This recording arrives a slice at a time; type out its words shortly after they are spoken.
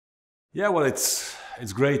Yeah, well, it's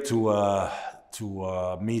great to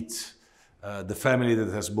meet the family that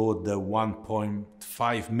has bought the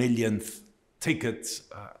 1.5 millionth ticket.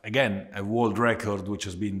 Again, a world record which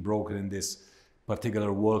has been broken in this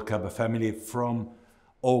particular World Cup. A family from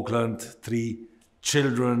Auckland, three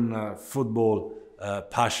children, football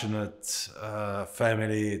passionate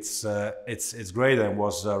family. It's great, and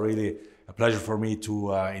was really a pleasure for me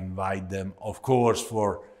to invite them, of course,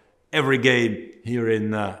 for every game here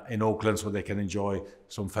in Auckland, so they can enjoy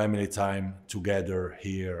some family time together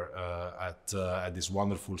here at this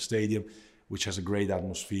wonderful stadium, which has a great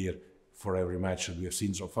atmosphere for every match that we have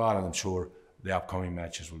seen so far, and I'm sure the upcoming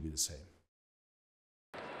matches will be the same.